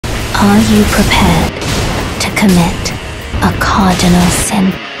Are you prepared to commit a cardinal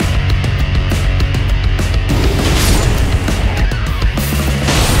sin?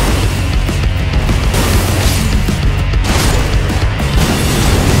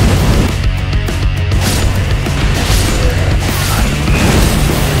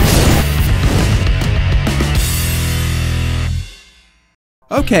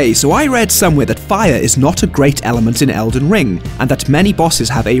 Okay, so I read somewhere that fire is not a great element in Elden Ring, and that many bosses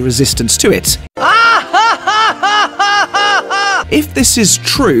have a resistance to it. If this is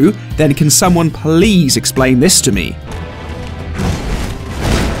true, then can someone please explain this to me?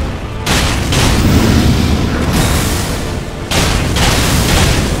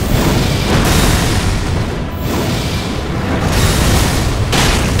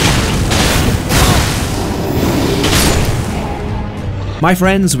 My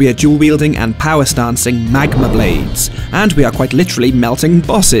friends, we are dual-wielding and power-stancing Magma blades, and we are quite literally melting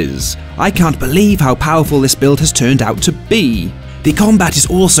bosses. I can't believe how powerful this build has turned out to be. The combat is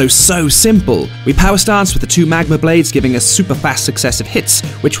also so simple. We power stance with the 2 Magma blades, giving us super fast successive hits,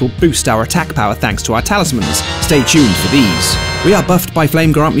 which will boost our attack power thanks to our Talismans. Stay tuned for these. We are buffed by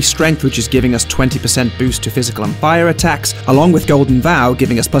Flame Grant Me Strength, which is giving us 20% boost to physical and fire attacks, along with Golden Vow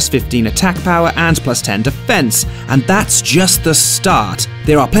giving us plus 15 attack power and plus 10 defense. And that's just the start.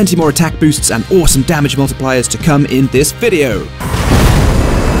 There are plenty more attack boosts and awesome damage multipliers to come in this video.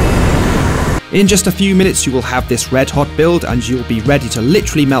 In just a few minutes you will have this red hot build and you'll be ready to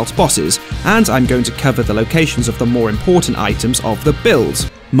literally melt bosses, and I'm going to cover the locations of the more important items of the build.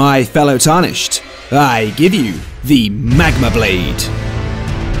 My fellow Tarnished, I give you the Magma Blade.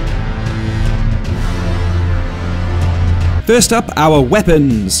 First up, our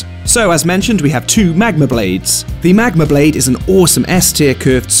weapons. So as mentioned, we have 2 Magma Blades. The Magma Blade is an awesome S-tier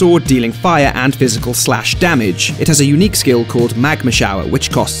curved sword dealing fire and physical slash damage. It has a unique skill called Magma Shower,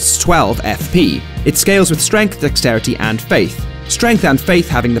 which costs 12 FP. It scales with Strength, Dexterity and Faith. Strength and Faith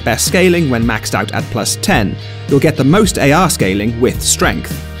having the best scaling when maxed out at plus 10. You'll get the most AR scaling with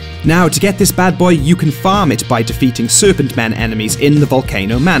Strength. Now, to get this bad boy, you can farm it by defeating Serpent Men enemies in the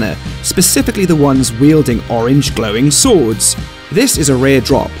Volcano Manor, specifically the ones wielding orange glowing swords. This is a rare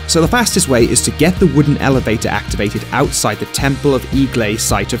drop, so the fastest way is to get the wooden elevator activated outside the Temple of Igle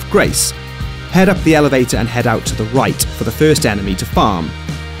Site of Grace. Head up the elevator and head out to the right for the first enemy to farm.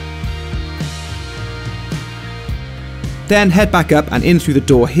 Then head back up and in through the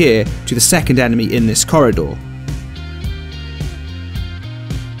door here to the second enemy in this corridor.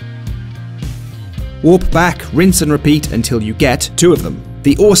 Warp back, rinse and repeat until you get 2 of them.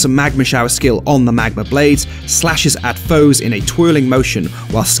 The awesome Magma Shower skill on the Magma Blades slashes at foes in a twirling motion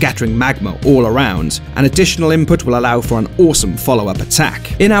while scattering magma all around. An additional input will allow for an awesome follow-up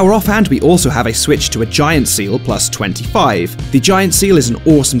attack. In our offhand, we also have a switch to a Giant Seal plus 25. The Giant Seal is an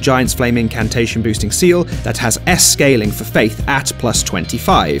awesome Giant's Flame incantation boosting seal that has S scaling for Faith at plus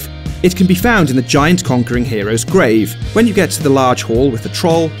 25. It can be found in the Giant Conquering Hero's grave. When you get to the large hall with the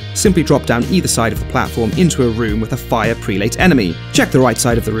troll, simply drop down either side of the platform into a room with a fire prelate enemy. Check the right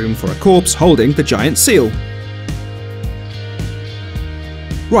side of the room for a corpse holding the Giant Seal.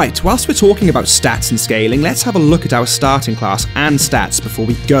 Right, whilst we're talking about stats and scaling, let's have a look at our starting class and stats before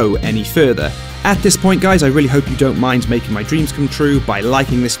we go any further. At this point guys, I really hope you don't mind making my dreams come true by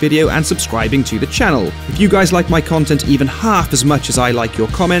liking this video and subscribing to the channel. If you guys like my content even half as much as I like your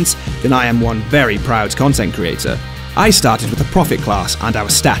comments, then I am one very proud content creator. I started with a Prophet class and our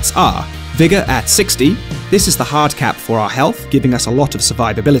stats are Vigor at 60, this is the hard cap for our health, giving us a lot of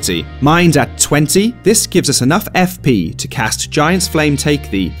survivability. Mind at 20, this gives us enough FP to cast Giant's Flame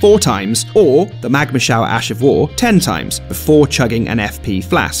Take Thee 4 times, or the Magma Shower Ash of War 10 times, before chugging an FP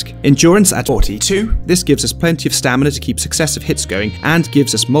flask. Endurance at 42, this gives us plenty of stamina to keep successive hits going, and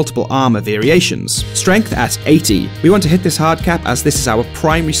gives us multiple armor variations. Strength at 80, we want to hit this hard cap as this is our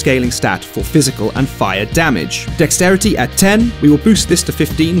primary scaling stat for physical and fire damage. Dexterity at 10, we will boost this to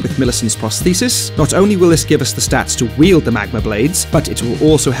 15 with MILLICENT'S Prosthesis. Not only will this give us the stats to wield the Magma Blades, but it will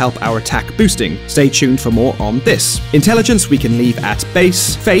also help our attack boosting. Stay tuned for more on this. Intelligence we can leave at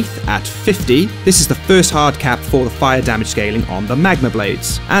base. Faith at 50. This is the first hard cap for the fire damage scaling on the Magma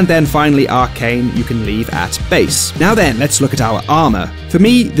Blades. And then finally Arcane you can leave at base. Now then, let's look at our armor. For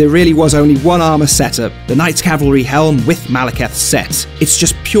me, there really was only one armor setup, the Knight's Cavalry Helm with MALIKETH'S set. It's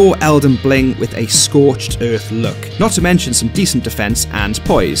just pure Elden bling with a scorched earth look, not to mention some decent defense and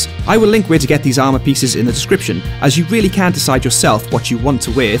poise. I will link where to get these armor pieces in the description, as you really can decide yourself what you want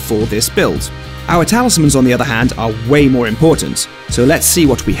to wear for this build. Our Talismans on the other hand are way more important, so let's see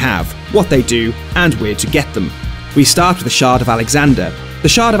what we have, what they do, and where to get them. We start with the Shard of Alexander. The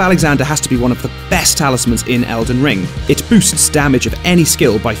Shard of Alexander has to be one of the best talismans in Elden Ring. It boosts damage of any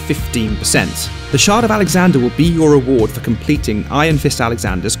skill by 15%. The Shard of Alexander will be your reward for completing Iron Fist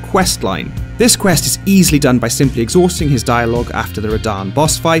Alexander's questline. This quest is easily done by simply exhausting his dialogue after the Radahn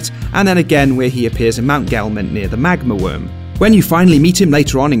boss fight, and then again where he appears in Mount Gelman near the Magma worm. When you finally meet him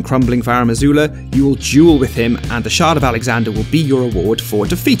later on in Crumbling Farum Azula, you will duel with him, and the Shard of Alexander will be your reward for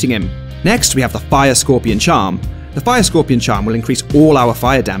defeating him. Next we have the Fire Scorpion Charm. The Fire Scorpion Charm will increase all our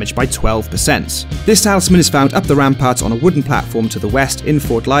fire damage by 12%. This talisman is found up the ramparts on a wooden platform to the west in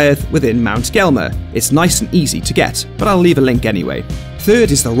Fort Lyeth within Mount Gelmer. It's nice and easy to get, but I'll leave a link anyway.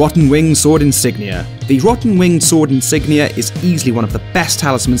 Third is the Rotten Winged Sword Insignia. The Rotten Winged Sword Insignia is easily one of the best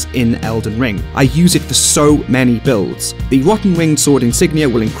talismans in Elden Ring. I use it for so many builds. The Rotten Winged Sword Insignia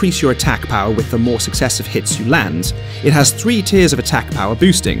will increase your attack power with the more successive hits you land. It has 3 tiers of attack power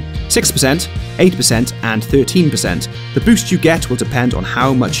boosting: 6%, 8% and 13%. The boost you get will depend on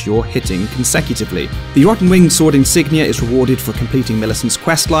how much you're hitting consecutively. The Rotten Winged Sword Insignia is rewarded for completing Millicent's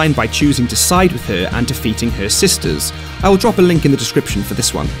questline by choosing to side with her and defeating her sisters. I will drop a link in the description for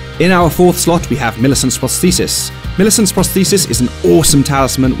this one. In our 4th slot we have Millicent's Prosthesis. Millicent's Prosthesis is an awesome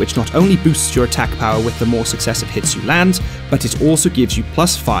talisman which not only boosts your attack power with the more successive hits you land, but it also gives you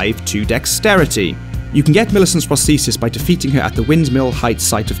 +5 to dexterity. You can get Millicent's Prosthesis by defeating her at the Windmill Heights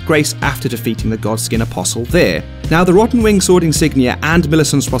Site of Grace after defeating the Godskin Apostle there. Now the Rotten Winged Sword Insignia and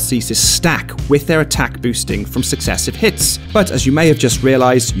Millicent's Prosthesis stack with their attack boosting from successive hits, but as you may have just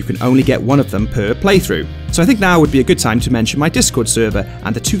realised, you can only get one of them per playthrough. So I think now would be a good time to mention my Discord server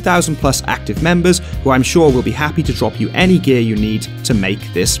and the 2,000 plus active members who I'm sure will be happy to drop you any gear you need to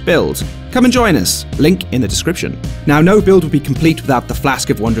make this build. Come and join us, link in the description. Now no build would be complete without the Flask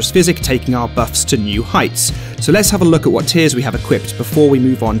of Wondrous Physick taking our buffs to new heights, so let's have a look at what tiers we have equipped before we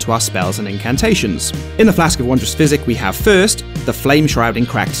move on to our spells and incantations. In the Flask of Wondrous Physick we have first, the Flame Shrouding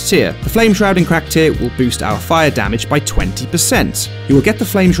Cracked tier. The Flame Shrouding Cracked tier will boost our fire damage by 20%. You will get the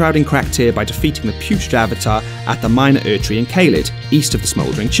Flame Shrouding Cracked tier by defeating the Putrid Avatar at the Minor Erdtree in Caelid, east of the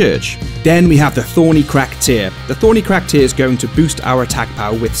Smouldering Church. Then we have the Thorny Cracked tier. The Thorny Cracked tier is going to boost our attack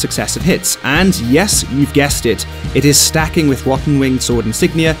power with successive hits, and yes, you've guessed it, it is stacking with Rotten Winged Sword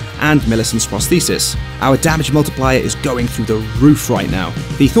Insignia and Millicent's Prosthesis. Our damage multiplier is going through the roof right now.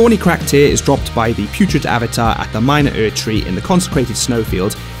 The Thorny Cracked tier is dropped by the Putrid Avatar at the Minor Erdtree in the consecrated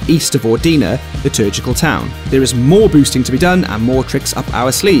snowfield east of Ordina, liturgical town. There is more boosting to be done and more tricks up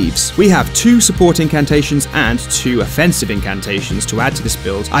our sleeves. We have 2 support incantations and 2 offensive incantations to add to this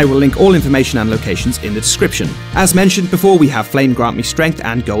build. I will link all information and locations in the description. As mentioned before, we have Flame Grant Me Strength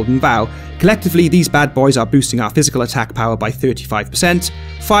and Golden Vow. Collectively, these bad boys are boosting our physical attack power by 35%,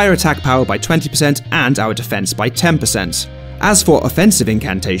 fire attack power by 20%, and our defense by 10%. As for offensive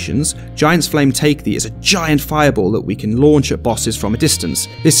incantations, Giant's Flame Take Thee is a giant fireball that we can launch at bosses from a distance.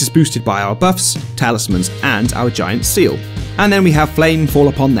 This is boosted by our buffs, talismans, and our giant seal. And then we have Flame Fall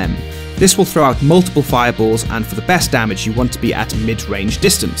Upon Them. This will throw out multiple fireballs, and for the best damage you want to be at mid-range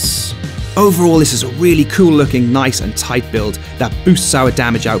distance. Overall, this is a really cool looking, nice and tight build that boosts our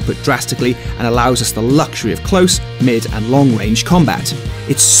damage output drastically and allows us the luxury of close, mid and long range combat.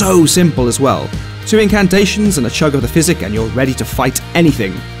 It's so simple as well. 2 incantations and a chug of the Physick and you're ready to fight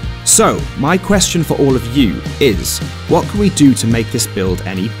anything. So, my question for all of you is, what can we do to make this build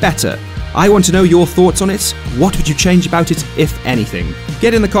any better? I want to know your thoughts on it. What would you change about it, if anything?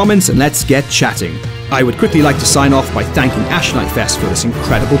 Get in the comments and let's get chatting. I would quickly like to sign off by thanking Ashen for this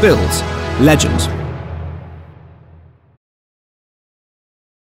incredible build. Legend.